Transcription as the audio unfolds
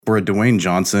For a Dwayne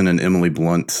Johnson and Emily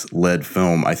Blunt led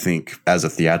film, I think as a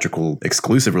theatrical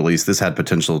exclusive release, this had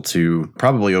potential to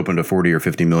probably open to $40 or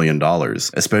 $50 million,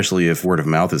 especially if word of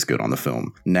mouth is good on the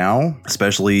film. Now,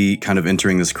 especially kind of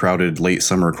entering this crowded late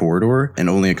summer corridor, and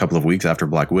only a couple of weeks after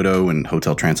Black Widow and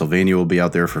Hotel Transylvania will be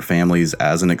out there for families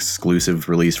as an exclusive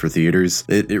release for theaters,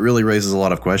 it really raises a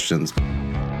lot of questions.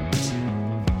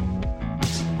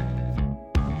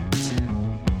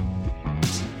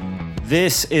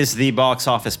 This is the Box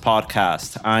Office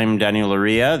Podcast. I'm Daniel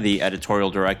Loria, the editorial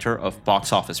director of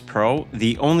Box Office Pro,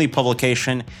 the only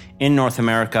publication in North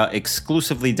America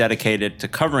exclusively dedicated to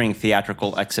covering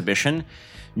theatrical exhibition.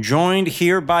 Joined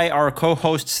here by our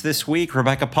co-hosts this week,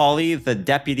 Rebecca Pauley, the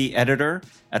deputy editor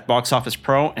at Box Office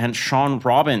Pro, and Sean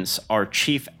Robbins, our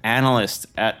chief analyst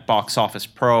at Box Office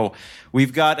Pro.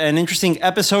 We've got an interesting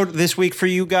episode this week for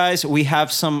you guys. We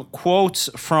have some quotes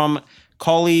from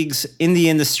colleagues in the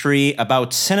industry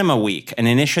about Cinema Week, an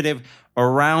initiative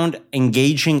around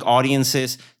engaging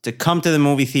audiences to come to the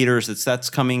movie theaters. That's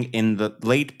coming in the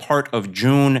late part of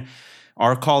June.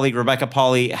 Our colleague Rebecca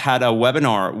Pauley had a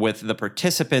webinar with the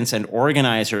participants and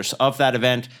organizers of that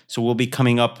event, so we'll be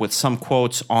coming up with some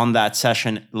quotes on that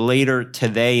session later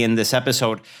today in this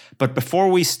episode. But before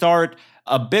we start,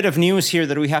 a bit of news here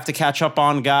that we have to catch up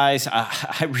on, guys.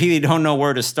 I really don't know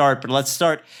where to start, but let's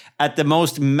start at the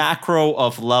most macro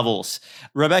of levels.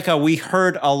 Rebecca, we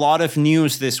heard a lot of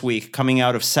news this week coming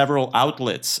out of several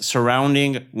outlets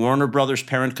surrounding Warner Brothers'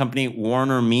 parent company,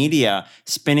 Warner Media,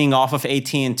 spinning off of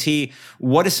AT&T.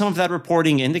 What is some of that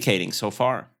reporting indicating so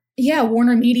far? Yeah,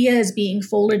 Warner Media is being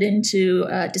folded into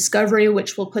Discovery,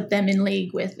 which will put them in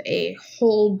league with a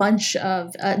whole bunch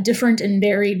of different and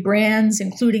varied brands,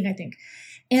 including, I think,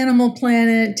 Animal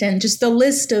Planet, and just the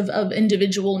list of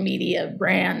individual media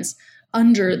brands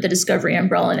under the Discovery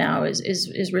umbrella now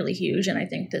is really huge. And I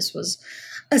think this was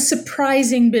a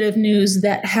surprising bit of news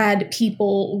that had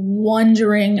people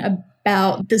wondering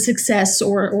about the success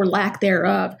or lack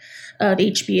thereof of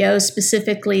HBO,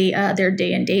 specifically their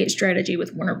day and date strategy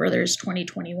with Warner Brothers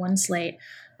 2021 slate.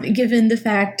 Given the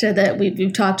fact that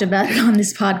we've talked about it on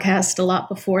this podcast a lot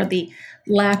before, the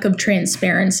lack of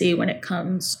transparency when it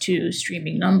comes to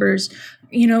streaming numbers,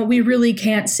 we really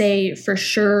can't say for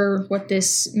sure what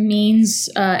this means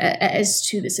as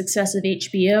to the success of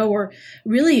HBO or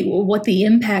really what the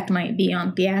impact might be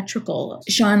on theatrical.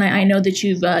 Sean, I know that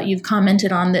you've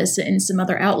commented on this in some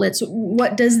other outlets.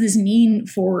 What does this mean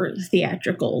for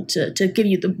theatrical, to give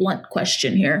you the blunt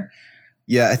question here?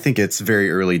 Yeah, I think it's very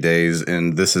early days,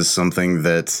 and this is something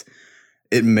that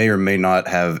it may or may not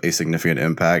have a significant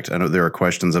impact. I know there are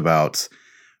questions about,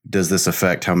 does this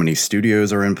affect how many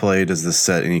studios are in play? Does this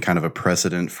set any kind of a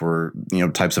precedent for,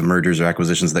 types of mergers or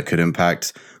acquisitions that could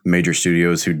impact major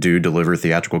studios who do deliver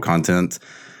theatrical content?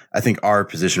 I think our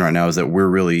position right now is that we're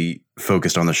really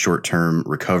focused on the short-term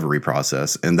recovery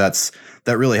process, and that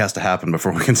really has to happen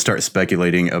before we can start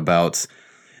speculating about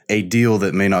a deal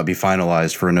that may not be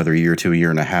finalized for another year to a year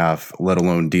and a half, let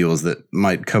alone deals that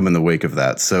might come in the wake of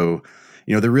that. So,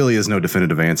 there really is no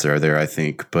definitive answer there, I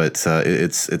think, but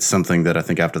it's something that I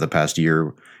think after the past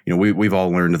year, we've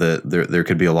all learned that there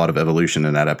could be a lot of evolution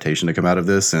and adaptation to come out of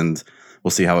this, and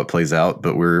we'll see how it plays out.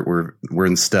 But we're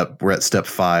at step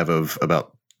 5 of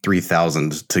about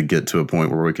 3,000 to get to a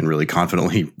point where we can really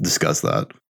confidently discuss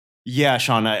that. Yeah,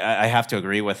 Sean, I have to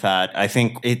agree with that. I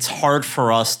think it's hard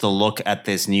for us to look at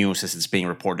this news as it's being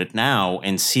reported now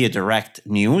and see a direct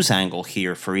news angle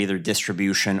here for either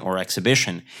distribution or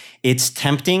exhibition. It's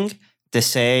tempting to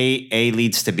say A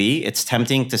leads to B. It's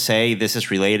tempting to say this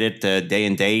is related to Day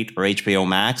and Date or HBO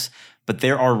Max. But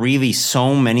there are really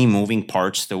so many moving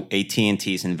parts to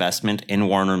AT&T's investment in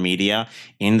Warner Media,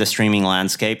 in the streaming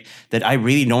landscape, that I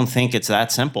really don't think it's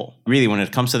that simple. Really, when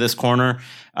it comes to this corner,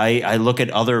 I look at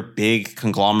other big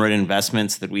conglomerate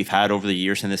investments that we've had over the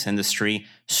years in this industry.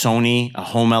 Sony, a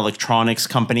home electronics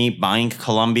company, buying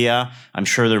Columbia. I'm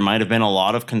sure there might have been a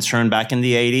lot of concern back in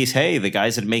the 80s. Hey, the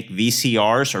guys that make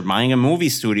VCRs are buying a movie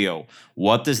studio.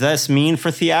 What does this mean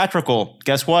for theatrical?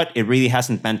 Guess what? It really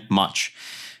hasn't meant much.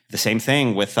 The same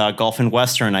thing with Gulf and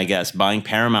Western, I guess, buying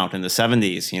Paramount in the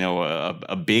 70s,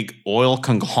 a big oil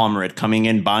conglomerate coming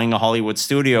in, buying a Hollywood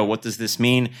studio. What does this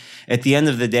mean? At the end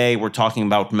of the day, we're talking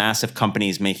about massive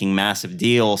companies making massive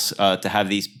deals to have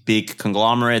these big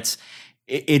conglomerates.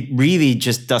 It really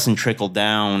just doesn't trickle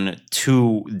down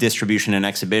to distribution and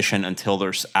exhibition until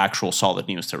there's actual solid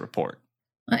news to report.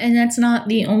 And that's not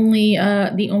the only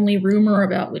rumor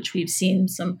about which we've seen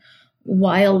some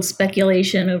wild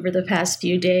speculation over the past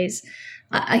few days.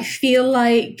 I feel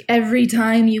like every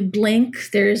time you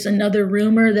blink, there's another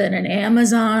rumor that an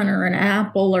Amazon or an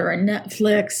Apple or a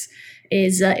Netflix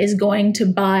is going to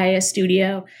buy a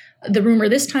studio. The rumor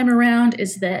this time around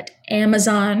is that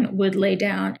Amazon would lay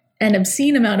down an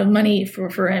obscene amount of money for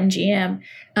MGM.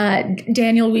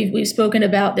 Daniel, we've spoken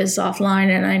about this offline,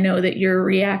 and I know that your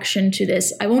reaction to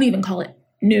this, I won't even call it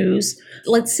news,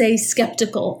 let's say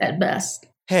skeptical at best.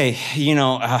 Hey,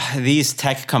 these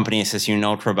tech companies, as you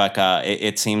know, Rebecca,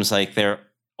 it seems like they're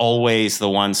always the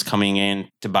ones coming in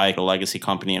to buy a legacy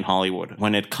company in Hollywood.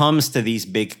 When it comes to these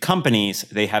big companies,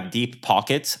 they have deep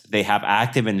pockets, they have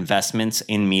active investments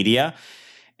in media,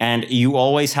 and you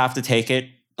always have to take it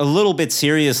a little bit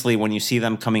seriously when you see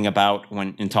them coming about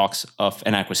when in talks of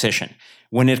an acquisition.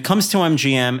 When it comes to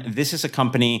MGM, this is a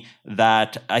company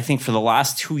that I think for the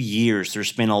last 2 years,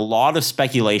 there's been a lot of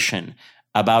speculation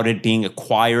about it being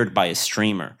acquired by a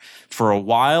streamer. For a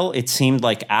while, it seemed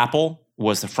like Apple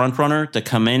was the front runner to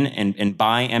come in and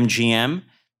buy MGM.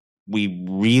 We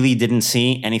really didn't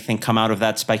see anything come out of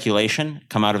that speculation,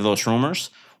 come out of those rumors.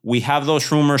 We have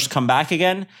those rumors come back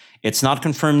again. It's not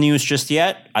confirmed news just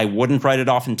yet. I wouldn't write it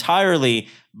off entirely,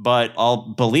 but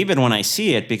I'll believe it when I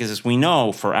see it, because as we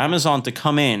know, for Amazon to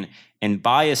come in and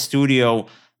buy a studio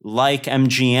like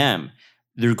MGM,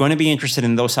 they're going to be interested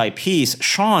in those IPs.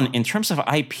 Sean, in terms of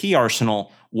IP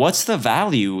arsenal, what's the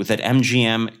value that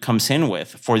MGM comes in with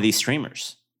for these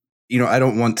streamers? I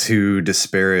don't want to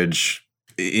disparage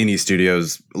any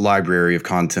studio's library of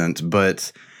content,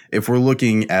 but if we're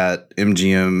looking at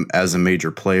MGM as a major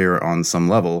player on some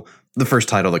level, the first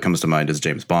title that comes to mind is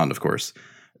James Bond, of course.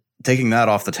 Taking that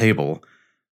off the table,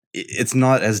 it's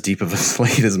not as deep of a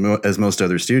slate as most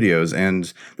other studios,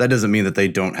 and that doesn't mean that they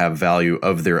don't have value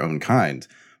of their own kind.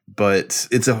 But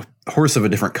it's a horse of a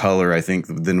different color, I think,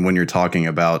 than when you're talking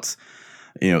about,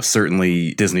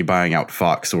 certainly Disney buying out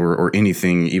Fox or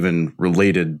anything even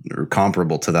related or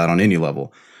comparable to that on any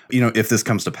level. If this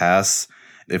comes to pass,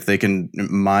 if they can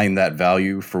mine that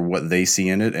value for what they see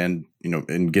in it and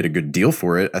get a good deal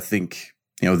for it, I think,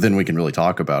 then we can really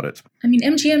talk about it. I mean,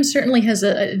 MGM certainly has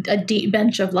a deep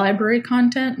bench of library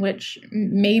content, which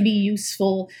may be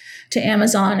useful to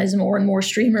Amazon as more and more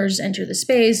streamers enter the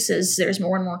space, as there's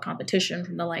more and more competition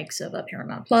from the likes of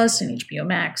Paramount Plus and HBO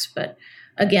Max. But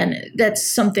again, that's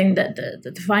something that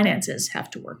the finances have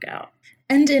to work out.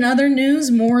 And in other news,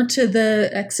 more to the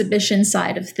exhibition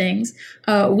side of things,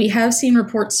 we have seen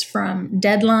reports from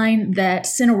Deadline that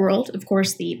Cineworld, of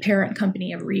course, the parent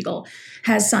company of Regal,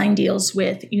 has signed deals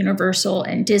with Universal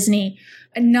and Disney.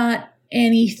 Not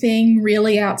anything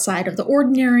really outside of the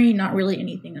ordinary, not really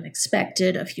anything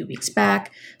unexpected. A few weeks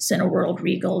back, Cineworld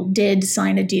Regal did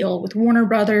sign a deal with Warner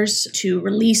Brothers to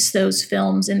release those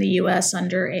films in the US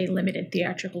under a limited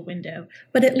theatrical window,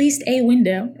 but at least a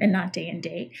window and not day and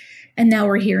date. And now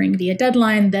we're hearing via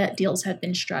Deadline that deals have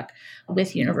been struck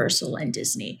with Universal and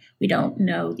Disney. We don't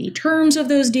know the terms of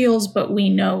those deals, but we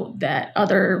know that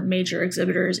other major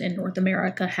exhibitors in North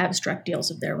America have struck deals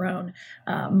of their own.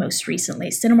 Most recently,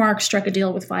 Cinemark struck a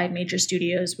deal with 5 major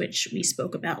studios, which we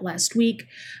spoke about last week.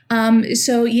 A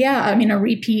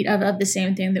repeat of the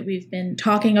same thing that we've been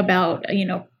talking about,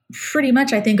 pretty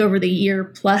much, I think, over the year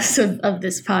plus of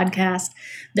this podcast,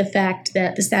 the fact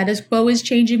that the status quo is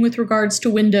changing with regards to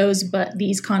windows, but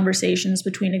these conversations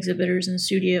between exhibitors and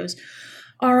studios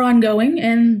are ongoing,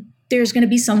 and there's going to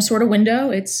be some sort of window.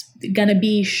 It's going to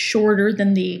be shorter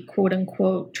than the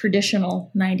quote-unquote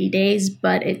traditional 90 days,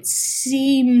 but it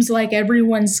seems like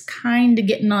everyone's kind of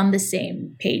getting on the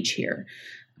same page here.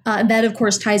 That, of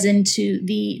course, ties into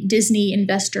the Disney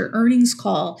investor earnings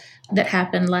call that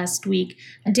happened last week.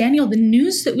 Daniel, the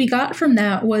news that we got from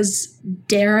that was,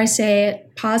 dare I say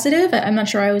it, positive. I'm not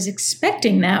sure I was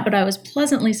expecting that, but I was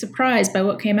pleasantly surprised by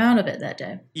what came out of it that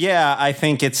day. Yeah, I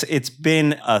think it's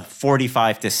been a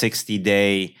 45 to 60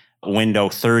 day window,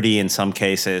 30 in some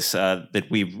cases, that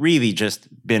we've really just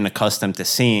been accustomed to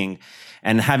seeing.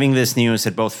 And having this news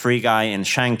that both Free Guy and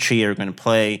Shang-Chi are going to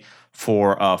play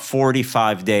for a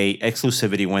 45-day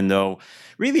exclusivity window.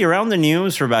 Really around the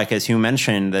news, Rebecca, as you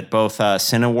mentioned, that both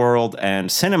Cineworld and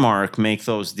Cinemark make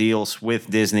those deals with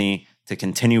Disney to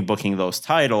continue booking those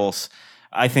titles.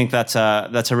 I think that's a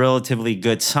relatively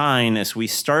good sign as we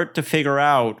start to figure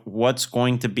out what's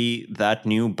going to be that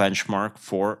new benchmark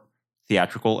for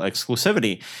theatrical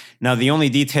exclusivity. Now, the only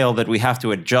detail that we have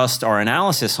to adjust our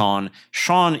analysis on,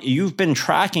 Sean, you've been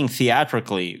tracking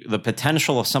theatrically the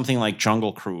potential of something like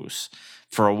Jungle Cruise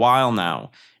for a while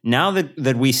now. Now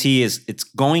that we see is it's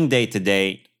going day to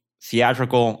day,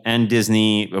 theatrical and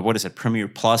Disney, what is it, Premiere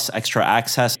Plus, Extra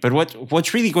Access. But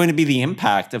what's really going to be the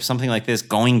impact of something like this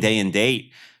going day and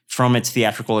date from its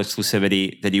theatrical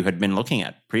exclusivity that you had been looking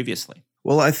at previously?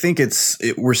 Well, I think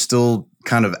we're still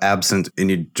kind of absent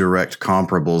any direct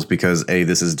comparables because A,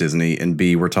 this is Disney, and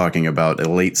B, we're talking about a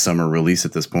late summer release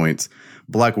at this point.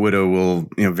 Black Widow will,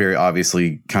 very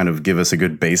obviously kind of give us a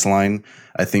good baseline,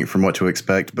 I think, from what to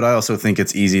expect. But I also think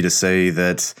it's easy to say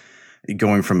that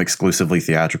going from exclusively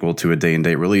theatrical to a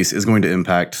day-and-date release is going to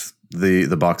impact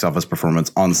the box office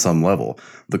performance on some level.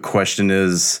 The question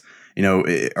is,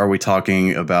 are we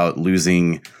talking about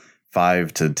losing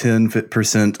 5 to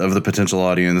 10% of the potential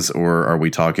audience, or are we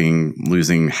talking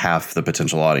losing half the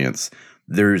potential audience?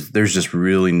 There's just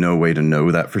really no way to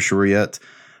know that for sure yet.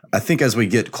 I think as we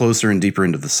get closer and deeper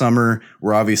into the summer,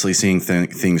 we're obviously seeing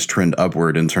things trend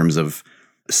upward in terms of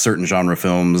certain genre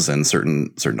films and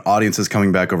certain audiences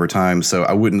coming back over time. So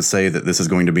I wouldn't say that this is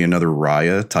going to be another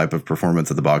Raya type of performance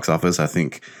at the box office. I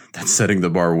think that's setting the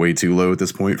bar way too low at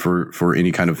this point for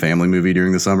any kind of family movie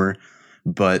during the summer.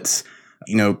 But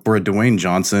for a Dwayne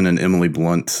Johnson and Emily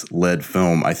Blunt led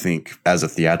film, I think as a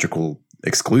theatrical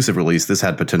exclusive release, this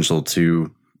had potential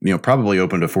to, probably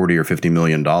open to $40 or $50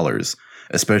 million,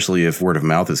 especially if word of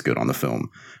mouth is good on the film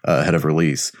ahead of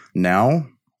release. Now,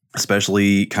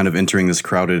 especially kind of entering this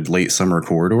crowded late summer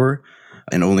corridor,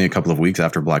 and only a couple of weeks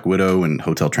after Black Widow and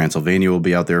Hotel Transylvania will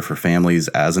be out there for families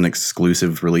as an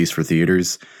exclusive release for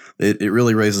theaters, it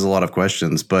really raises a lot of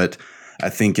questions. But I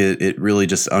think it really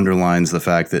just underlines the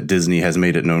fact that Disney has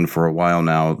made it known for a while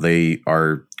now they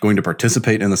are going to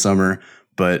participate in the summer,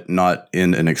 but not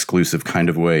in an exclusive kind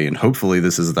of way. And hopefully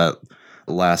this is that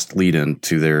last lead-in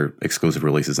to their exclusive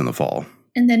releases in the fall.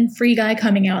 And then Free Guy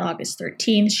coming out August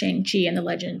 13th, Shang-Chi and the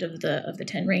Legend of the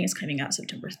Ten Rings coming out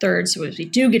September 3rd. So as we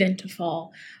do get into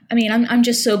fall, I'm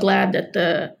just so glad that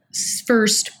the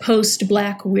first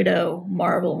post-Black Widow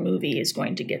Marvel movie is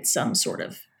going to get some sort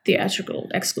of theatrical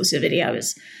exclusivity. I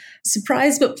was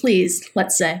surprised but pleased,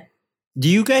 let's say. Do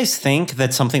you guys think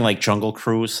that something like Jungle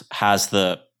Cruise has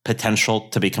the potential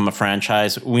to become a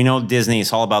franchise? We know Disney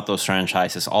is all about those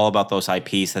franchises, all about those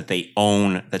IPs that they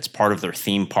own, that's part of their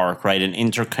theme park, right? An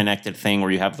interconnected thing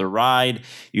where you have the ride,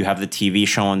 you have the TV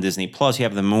show on Disney Plus, you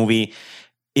have the movie.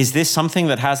 Is this something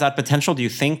that has that potential? Do you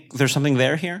think there's something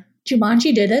there here?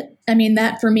 Jumanji did it.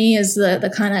 That for me is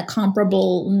the kind of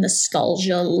comparable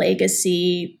nostalgia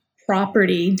legacy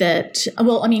property that,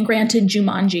 granted,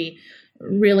 Jumanji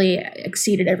really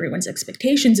exceeded everyone's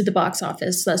expectations at the box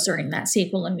office, thus earning that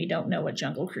sequel, and we don't know what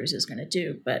Jungle Cruise is going to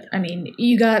do. But,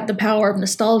 you got the power of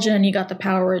nostalgia and you got the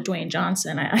power of Dwayne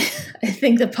Johnson. I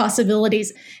think the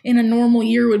possibilities in a normal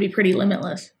year would be pretty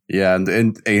limitless. Yeah,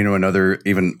 and another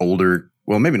even older,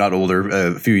 well, maybe not older,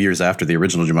 a few years after the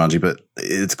original Jumanji, but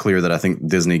it's clear that I think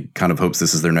Disney kind of hopes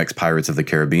this is their next Pirates of the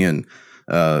Caribbean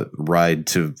ride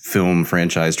to film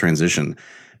franchise transition.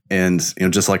 And,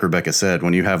 just like Rebecca said,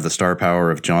 when you have the star power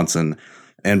of Johnson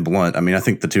and Blunt, I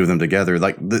think the two of them together,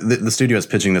 like the studio is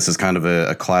pitching this as kind of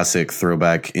a classic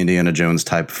throwback Indiana Jones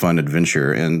type fun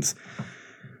adventure. And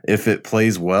if it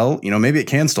plays well, maybe it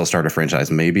can still start a franchise.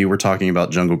 Maybe we're talking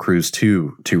about Jungle Cruise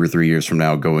 2 or 3 years from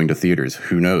now going to theaters.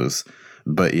 Who knows?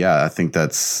 But yeah, I think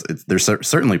there's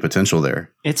certainly potential there.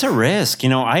 It's a risk.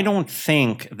 I don't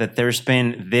think that there's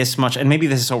been this much, and maybe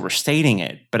this is overstating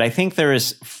it, but I think there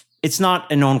is. It's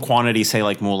not a known quantity, say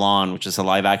like Mulan, which is a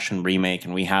live action remake,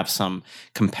 and we have some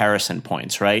comparison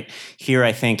points, right? Here,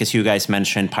 I think, as you guys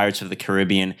mentioned, Pirates of the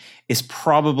Caribbean is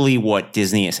probably what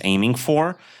Disney is aiming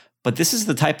for. But this is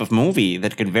the type of movie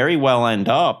that could very well end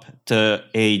up to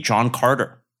a John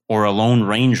Carter or a Lone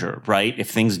Ranger, right? If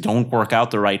things don't work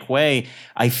out the right way.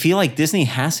 I feel like Disney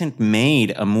hasn't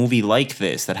made a movie like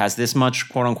this that has this much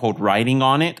quote unquote writing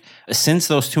on it since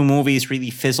those two movies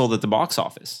really fizzled at the box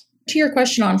office. To your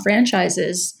question on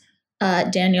franchises,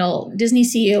 Daniel, Disney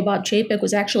CEO Bob Chapek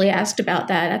was actually asked about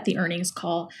that at the earnings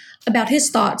call, about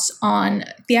his thoughts on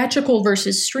theatrical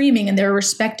versus streaming and their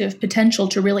respective potential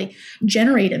to really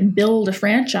generate and build a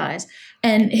franchise.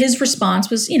 And his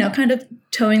response was, kind of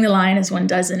towing the line as one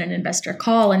does in an investor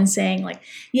call and saying like,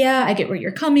 yeah, I get where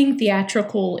you're coming.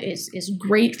 Theatrical is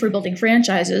great for building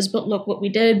franchises, but look what we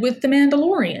did with The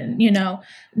Mandalorian.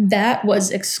 That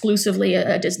was exclusively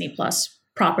a Disney Plus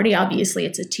property. Obviously,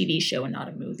 it's a TV show and not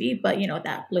a movie, but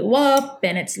that blew up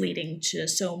and it's leading to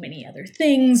so many other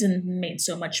things and made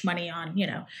so much money on,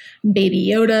 Baby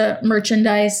Yoda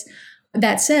merchandise.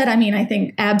 That said, I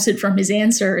think absent from his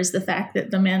answer is the fact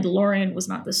that The Mandalorian was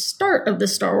not the start of the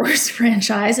Star Wars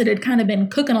franchise. It had kind of been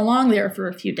cooking along there for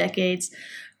a few decades.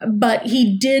 But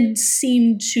he did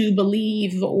seem to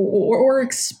believe or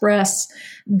express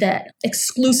that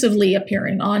exclusively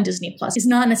appearing on Disney Plus is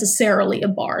not necessarily a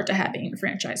bar to having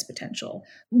franchise potential.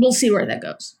 We'll see where that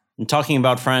goes. And talking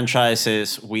about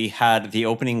franchises, we had the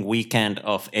opening weekend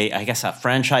of a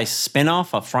franchise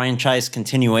spinoff, a franchise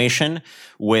continuation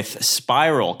with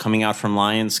Spiral coming out from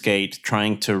Lionsgate,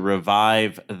 trying to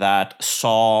revive that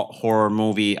Saw horror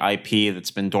movie IP that's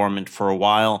been dormant for a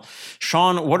while.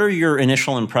 Sean, what are your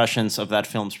initial impressions of that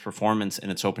film's performance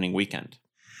in its opening weekend?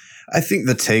 I think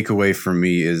the takeaway for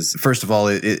me is, first of all,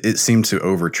 it seemed to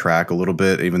overtrack a little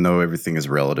bit, even though everything is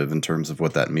relative in terms of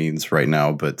what that means right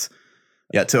now. But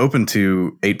yeah, to open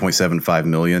to 8.75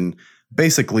 million,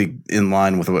 basically in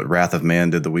line with what Wrath of Man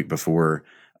did the week before.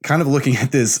 Kind of looking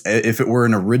at this, if it were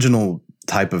an original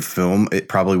type of film, it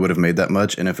probably would have made that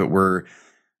much. And if it were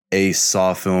a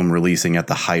Saw film releasing at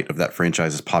the height of that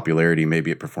franchise's popularity,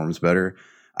 maybe it performs better.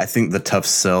 I think the tough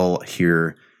sell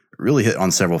here really hit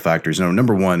on several factors.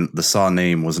 Number one, the Saw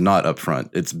name was not up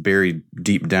front. It's buried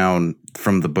deep down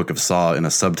from the Book of Saw in a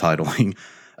subtitling.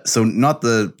 So not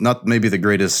maybe the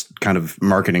greatest kind of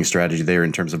marketing strategy there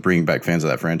in terms of bringing back fans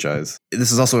of that franchise.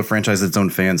 This is also a franchise that its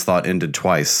own fans thought ended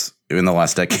twice in the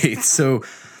last decade. So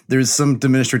there's some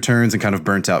diminished returns and kind of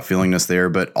burnt out feelingness there.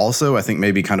 But also I think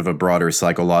maybe kind of a broader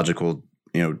psychological,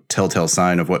 telltale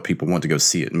sign of what people want to go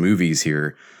see at movies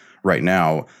here right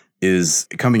now is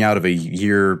coming out of a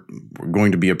year, we're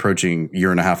going to be approaching year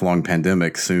and a half long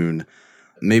pandemic soon,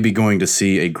 maybe going to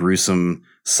see a gruesome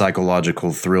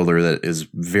psychological thriller that is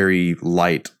very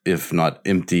light, if not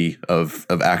empty, of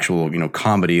actual,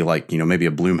 comedy, like, maybe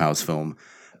a Blumhouse film.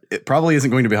 It probably isn't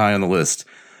going to be high on the list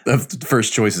of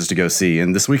first choices to go see.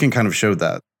 And this weekend kind of showed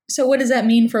that. So what does that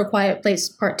mean for A Quiet Place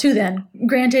Part 2 then?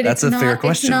 Granted, that's a fair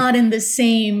question. It's not in the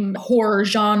same horror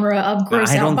genre of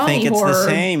gross out body horror. I don't think it's the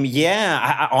same.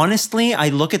 Yeah. Honestly, I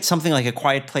look at something like A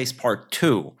Quiet Place Part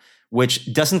 2,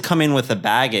 which doesn't come in with the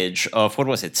baggage of,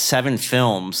 7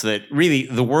 films that really,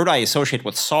 the word I associate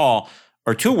with Saw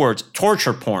are 2 words,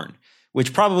 torture porn,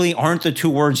 which probably aren't the 2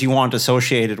 words you want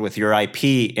associated with your IP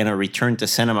in a return to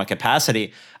cinema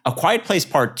capacity. A Quiet Place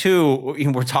Part 2, we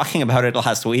were talking about it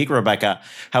last week, Rebecca,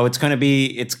 how it's going to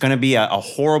be a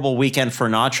horrible weekend for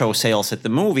nacho sales at the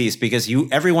movies because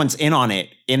everyone's in on it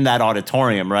in that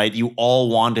auditorium, right? You all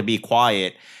want to be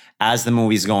quiet as the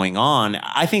movie's going on.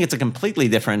 I think it's a completely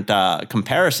different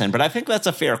comparison, but I think that's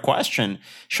a fair question.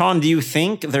 Sean, do you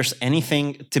think there's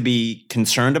anything to be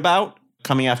concerned about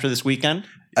coming after this weekend?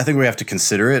 I think we have to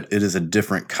consider it. It is a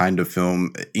different kind of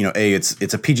film.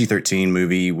 It's a PG-13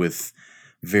 movie with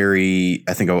very,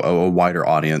 I think, a wider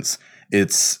audience.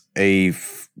 It's I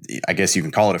guess you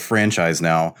can call it a franchise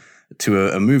now, to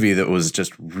a movie that was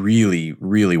just really,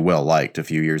 really well liked a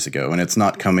few years ago. And it's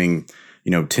not coming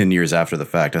 10 years after the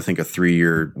fact. I think a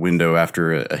 3-year window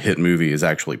after a hit movie is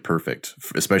actually perfect,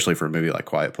 especially for a movie like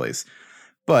Quiet Place.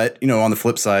 But, on the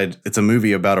flip side, it's a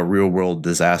movie about a real world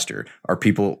disaster. Are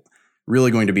people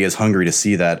really going to be as hungry to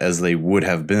see that as they would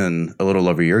have been a little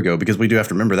over a year ago? Because we do have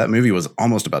to remember that movie was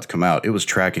almost about to come out. It was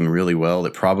tracking really well.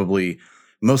 It probably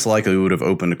most likely would have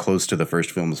opened close to the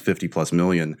first film's 50 plus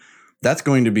million. That's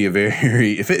going to be if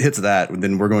it hits that,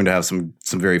 then we're going to have some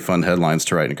very fun headlines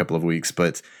to write in a couple of weeks.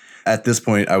 But at this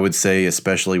point, I would say,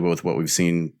 especially with what we've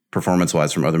seen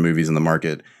performance-wise from other movies in the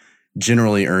market,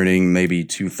 generally earning maybe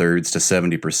 2/3 to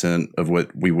 70% of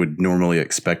what we would normally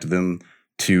expect them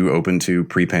to open to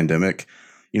pre-pandemic.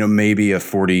 Maybe a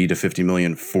 40 to 50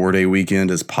 million 4-day weekend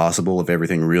is possible if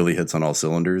everything really hits on all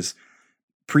cylinders.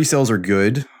 Pre-sales are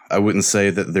good. I wouldn't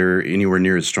say that they're anywhere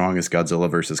near as strong as Godzilla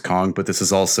versus Kong, but this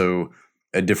is also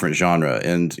a different genre.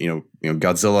 And,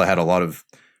 Godzilla had a lot of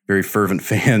very fervent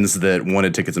fans that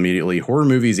wanted tickets immediately. Horror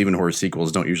movies, even horror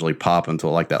sequels, don't usually pop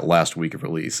until like that last week of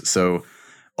release. So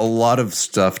a lot of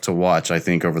stuff to watch, I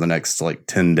think, over the next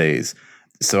 10 days.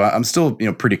 So I'm still,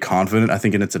 pretty confident, I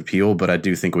think, in its appeal, but I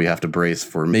do think we have to brace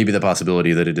for maybe the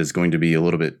possibility that it is going to be a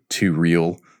little bit too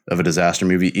real of a disaster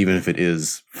movie, even if it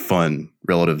is fun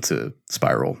relative to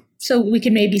Spiral. So we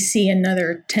could maybe see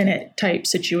another Tenet type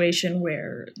situation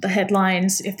where the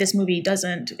headlines, if this movie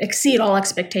doesn't exceed all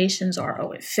expectations, are,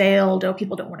 it failed,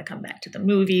 people don't want to come back to the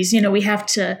movies. We have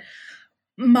to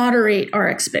moderate our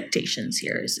expectations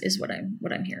here is what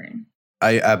I'm hearing.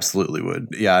 I absolutely would.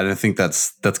 Yeah, and I think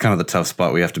that's kind of the tough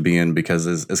spot we have to be in, because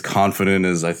as confident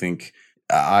as I think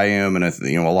I am, and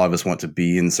a lot of us want to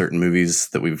be in certain movies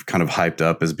that we've kind of hyped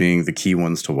up as being the key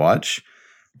ones to watch,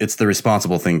 it's the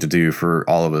responsible thing to do for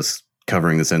all of us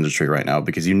covering this industry right now,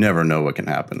 because you never know what can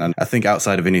happen. And I think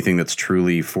outside of anything that's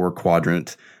truly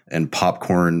 4-quadrant and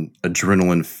popcorn,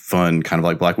 adrenaline fun, kind of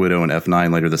like Black Widow and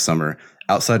F9 later this summer,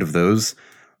 outside of those,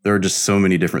 there are just so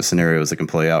many different scenarios that can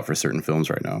play out for certain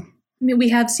films right now. I mean, we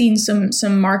have seen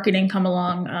some marketing come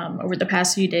along over the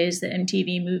past few days. The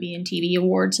MTV Movie and TV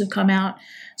Awards have come out.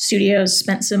 Studios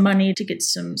spent some money to get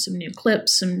some new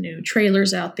clips, some new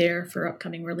trailers out there for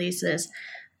upcoming releases.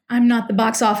 I'm not the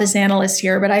box office analyst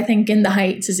here, but I think In the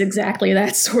Heights is exactly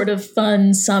that sort of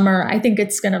fun summer. I think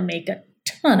it's going to make a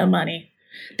ton of money.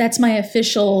 That's my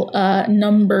official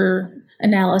number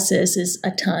analysis, is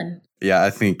a ton. Yeah, I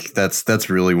think that's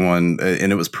really one,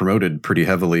 and it was promoted pretty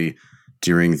heavily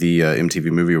during the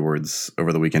MTV Movie Awards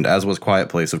over the weekend, as was Quiet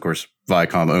Place. Of course,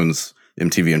 Viacom owns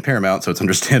MTV and Paramount, so it's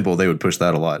understandable they would push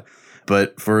that a lot.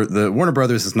 But for the Warner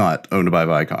Brothers is not owned by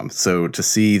Viacom, so to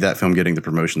see that film getting the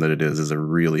promotion that it is a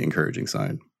really encouraging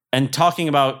sign. And talking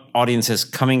about audiences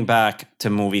coming back to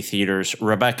movie theaters,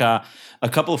 Rebecca, a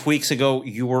couple of weeks ago,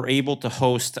 you were able to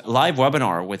host a live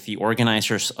webinar with the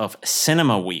organizers of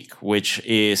Cinema Week, which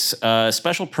is a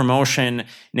special promotion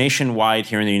nationwide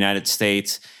here in the United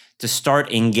States to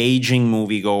start engaging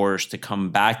moviegoers to come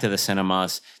back to the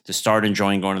cinemas, to start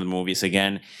enjoying going to the movies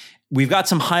again. We've got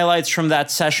some highlights from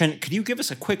that session. Could you give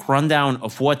us a quick rundown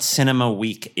of what Cinema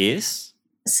Week is?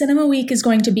 Cinema Week is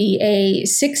going to be a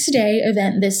 6-day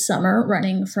event this summer,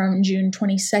 running from June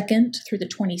 22nd through the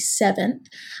 27th.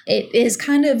 It is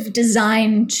kind of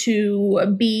designed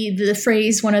to be the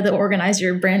phrase one of the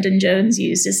organizer, Brandon Jones,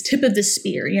 used as tip of the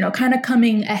spear, kind of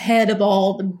coming ahead of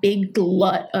all the big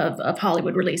glut of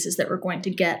Hollywood releases that we're going to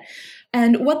get.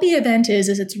 And what the event is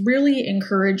it's really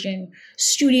encouraging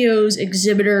studios,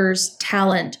 exhibitors,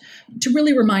 talent to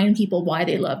really remind people why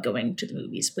they love going to the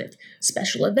movies with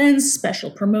special events, special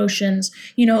promotions.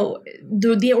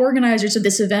 The organizers of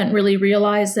this event really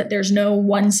realize that there's no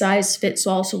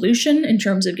one-size-fits-all solution in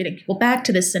terms of getting people back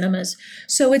to the cinemas.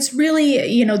 So it's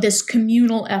really, this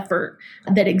communal effort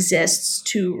that exists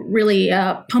to really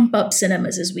pump up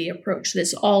cinemas as we approach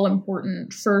this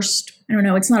all-important first,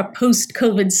 it's not a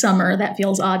post-COVID summer, that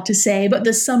feels odd to say, but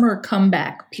the summer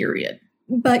comeback period.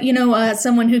 But,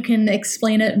 someone who can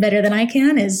explain it better than I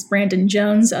can is Brandon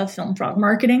Jones of Film Frog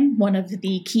Marketing, one of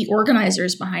the key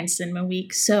organizers behind Cinema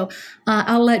Week. So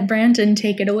I'll let Brandon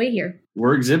take it away here.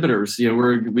 We're exhibitors.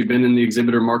 We've been in the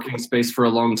exhibitor marketing space for a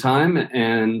long time,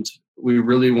 and we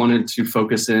really wanted to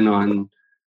focus in on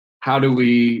how do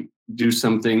we do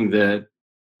something that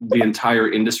the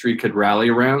entire industry could rally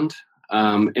around.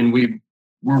 And we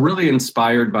were really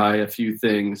inspired by a few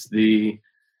things. The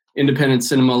Independent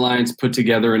Cinema Alliance put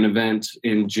together an event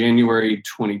in January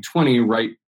 2020,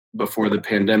 right before the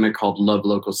pandemic, called Love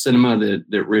Local Cinema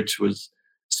that Rich was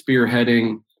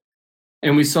spearheading.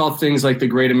 And we saw things like the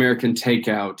Great American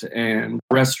Takeout and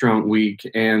Restaurant Week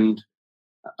and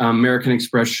American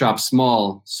Express Shop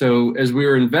Small. So as we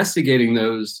were investigating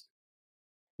those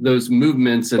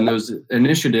movements and those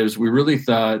initiatives, we really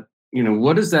thought,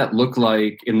 what does that look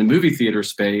like in the movie theater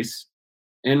space?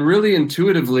 And really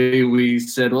intuitively, we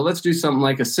said, well, let's do something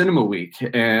like a Cinema Week.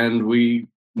 And we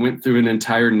went through an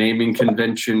entire naming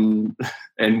convention,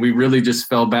 and we really just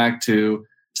fell back to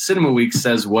Cinema Week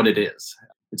says what it is.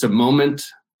 It's a moment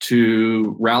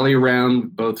to rally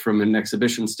around, both from an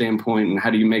exhibition standpoint, and how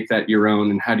do you make that your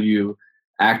own, and how do you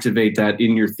activate that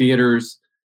in your theaters?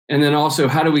 And then also,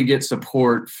 how do we get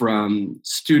support from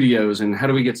studios, and how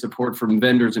do we get support from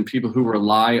vendors and people who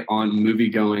rely on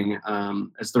movie-going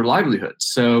as their livelihood?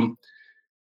 So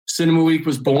Cinema Week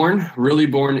was really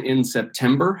born in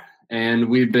September, and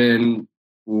we've been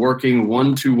working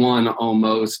one-to-one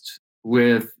almost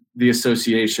with the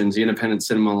associations, the Independent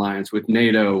Cinema Alliance, with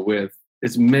NATO, with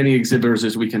as many exhibitors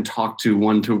as we can talk to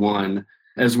one-to-one,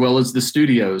 as well as the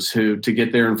studios to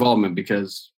get their involvement,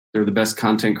 because they're the best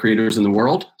content creators in the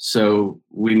world. So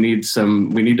we need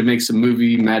to make some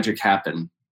movie magic happen.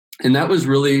 And that was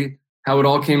really how it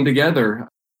all came together.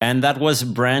 And that was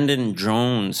Brandon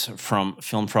Jones from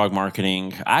Film Frog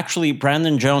Marketing. Actually,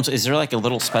 Brandon Jones, is there like a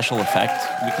little special effect?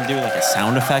 We can do like a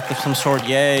sound effect of some sort.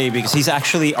 Yay, because he's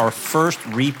actually our first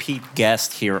repeat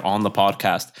guest here on the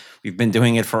podcast. We've been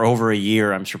doing it for over a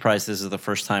year. I'm surprised this is the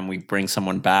first time we bring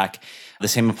someone back. The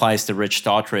same applies to Rich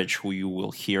Stottridge, who you will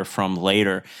hear from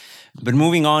later. But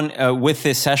moving on with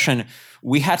this session,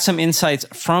 we had some insights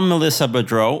from Melissa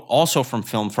Boudreau, also from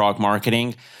Film Frog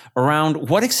Marketing, around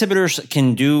what exhibitors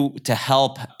can do to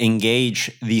help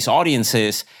engage these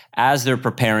audiences as they're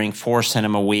preparing for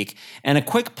Cinema Week. And a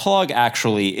quick plug,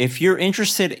 actually, if you're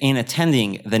interested in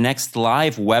attending the next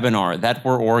live webinar that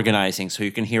we're organizing, so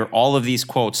you can hear all of these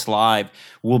quotes live,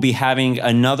 we'll be having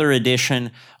another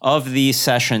edition of these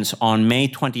sessions on May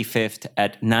 25th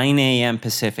at 9 a.m.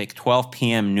 Pacific, 12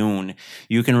 p.m. noon.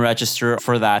 You can register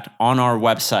for that on our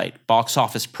website,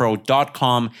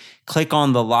 boxofficepro.com. Click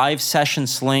on the live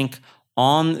sessions link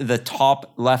on the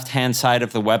top left-hand side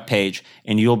of the webpage,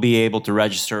 and you'll be able to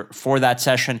register for that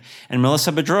session. And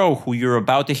Melissa Boudreau, who you're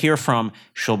about to hear from,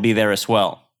 she'll be there as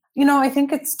well. I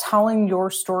think it's telling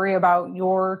your story about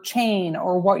your chain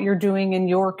or what you're doing in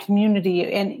your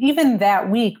community. And even that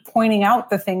week, pointing out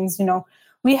the things,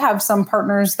 we have some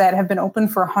partners that have been open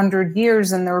for 100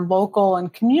 years and they're local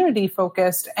and community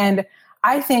focused. And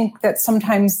I think that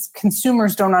sometimes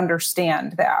consumers don't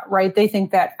understand that, right? They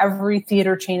think that every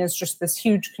theater chain is just this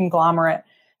huge conglomerate.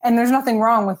 And there's nothing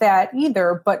wrong with that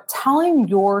either, but telling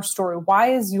your story,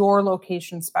 why is your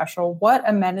location special? What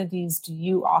amenities do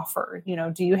you offer?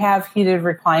 Do you have heated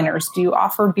recliners? Do you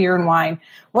offer beer and wine?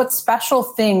 What special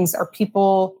things are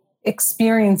people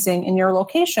experiencing in your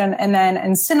location? And then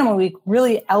in Cinema Week,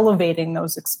 really elevating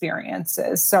those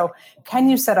experiences. So can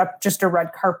you set up just a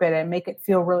red carpet and make it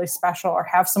feel really special, or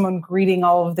have someone greeting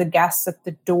all of the guests at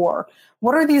the door?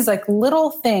 What are these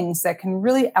little things that can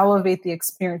really elevate the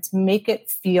experience, make it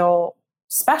feel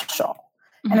special?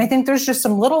 Mm-hmm. And I think there's just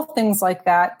some little things like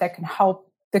that can help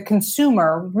the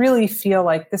consumer really feel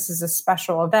like this is a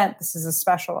special event, this is a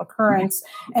special occurrence.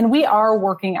 Mm-hmm. And we are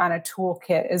working on a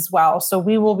toolkit as well. So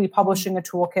we will be publishing a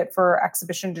toolkit for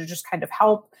exhibition to just kind of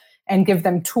help and give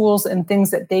them tools and things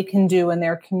that they can do in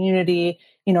their community.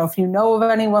 If you know of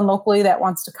anyone locally that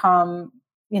wants to come,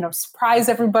 surprise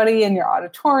everybody in your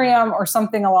auditorium or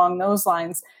something along those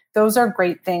lines, those are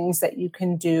great things that you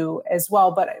can do as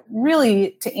well. But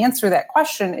really, to answer that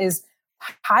question is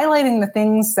highlighting the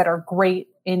things that are great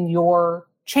in your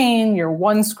chain, your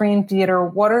one-screen theater.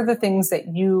 What are the things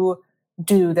that you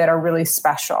do that are really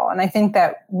special? And I think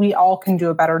that we all can do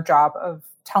a better job of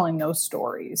telling those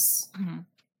stories. Mm-hmm.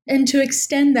 And to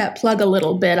extend that plug a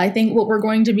little bit, I think what we're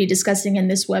going to be discussing in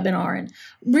this webinar, and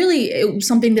really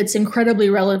something that's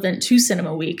incredibly relevant to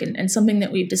Cinema Week and something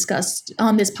that we've discussed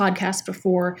on this podcast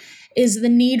before, is the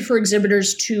need for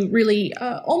exhibitors to really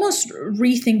almost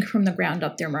rethink from the ground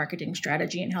up their marketing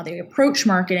strategy and how they approach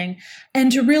marketing,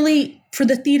 and to really, for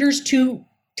the theaters to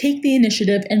take the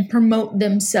initiative and promote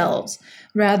themselves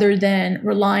rather than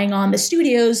relying on the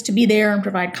studios to be there and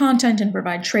provide content and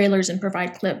provide trailers and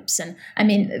provide clips. And I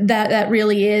mean, that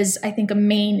really is, I think, a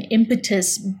main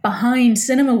impetus behind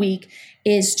Cinema Week,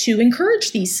 is to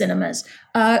encourage these cinemas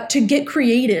to get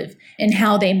creative in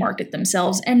how they market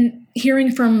themselves. And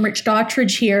hearing from Rich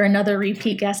Daughtridge here, another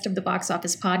repeat guest of the Box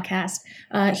Office Podcast,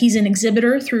 he's an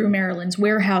exhibitor through Maryland's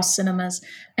Warehouse Cinemas,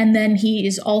 and then he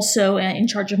is also in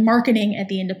charge of marketing at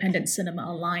the Independent Cinema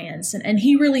Alliance. And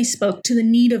he really spoke to the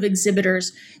need of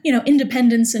exhibitors,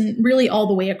 independents and really all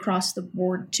the way across the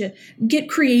board, to get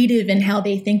creative in how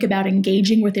they think about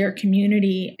engaging with their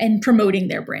community and promoting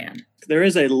their brand. There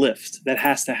is a lift that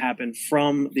has to happen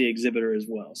from the exhibitor as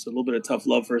well. So a little bit of tough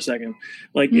love for a second.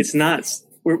 It's not,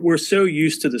 we're so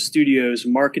used to the studios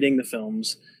marketing the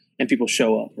films and people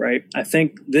show up, right? I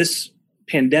think this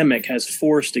pandemic has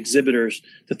forced exhibitors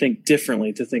to think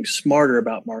differently, to think smarter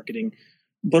about marketing,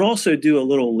 but also do a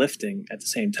little lifting at the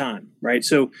same time, right?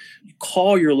 So you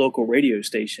call your local radio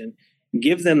station,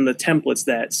 give them the templates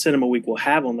that Cinema Week will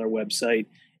have on their website,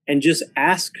 and just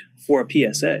ask for a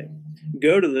PSA.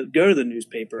 Go to the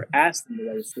newspaper, ask them to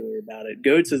write a story about it.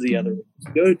 Go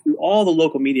to all the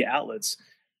local media outlets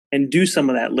and do some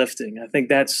of that lifting. I think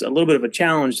that's a little bit of a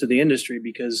challenge to the industry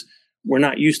because we're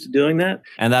not used to doing that.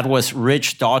 And that was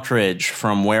Rich Daughtridge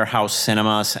from Warehouse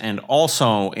Cinemas, and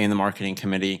also in the marketing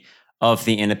committee of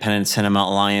the Independent Cinema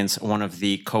Alliance, one of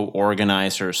the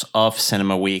co-organizers of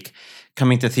Cinema Week,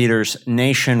 coming to theaters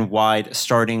nationwide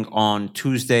starting on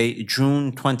Tuesday,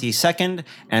 June 22nd,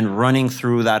 and running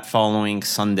through that following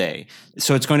Sunday.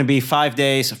 So it's going to be 5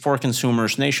 days for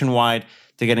consumers nationwide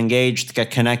to get engaged, to get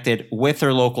connected with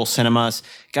their local cinemas.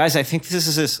 Guys, I think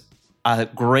this is a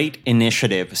great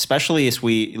initiative, especially as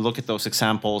we look at those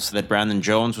examples that Brandon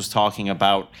Jones was talking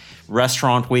about.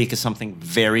 Restaurant Week is something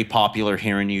very popular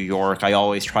here in New York. I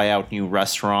always try out new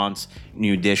restaurants,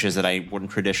 new dishes that I wouldn't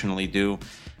traditionally do.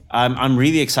 I'm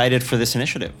really excited for this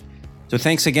initiative. So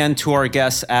thanks again to our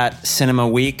guests at Cinema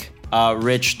Week,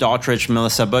 Rich Daughtridge,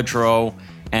 Melissa Boudreau,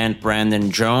 and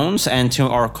Brandon Jones, and to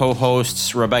our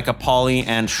co-hosts Rebecca Pauley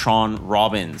and Sean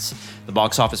Robbins. The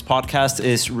Box Office Podcast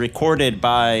is recorded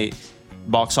by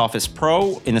Box Office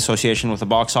Pro in association with the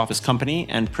Box Office Company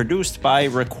and produced by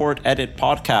Record Edit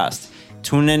Podcast.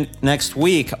 Tune in next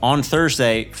week on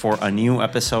Thursday for a new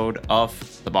episode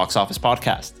of the Box Office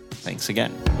Podcast. Thanks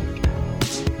again.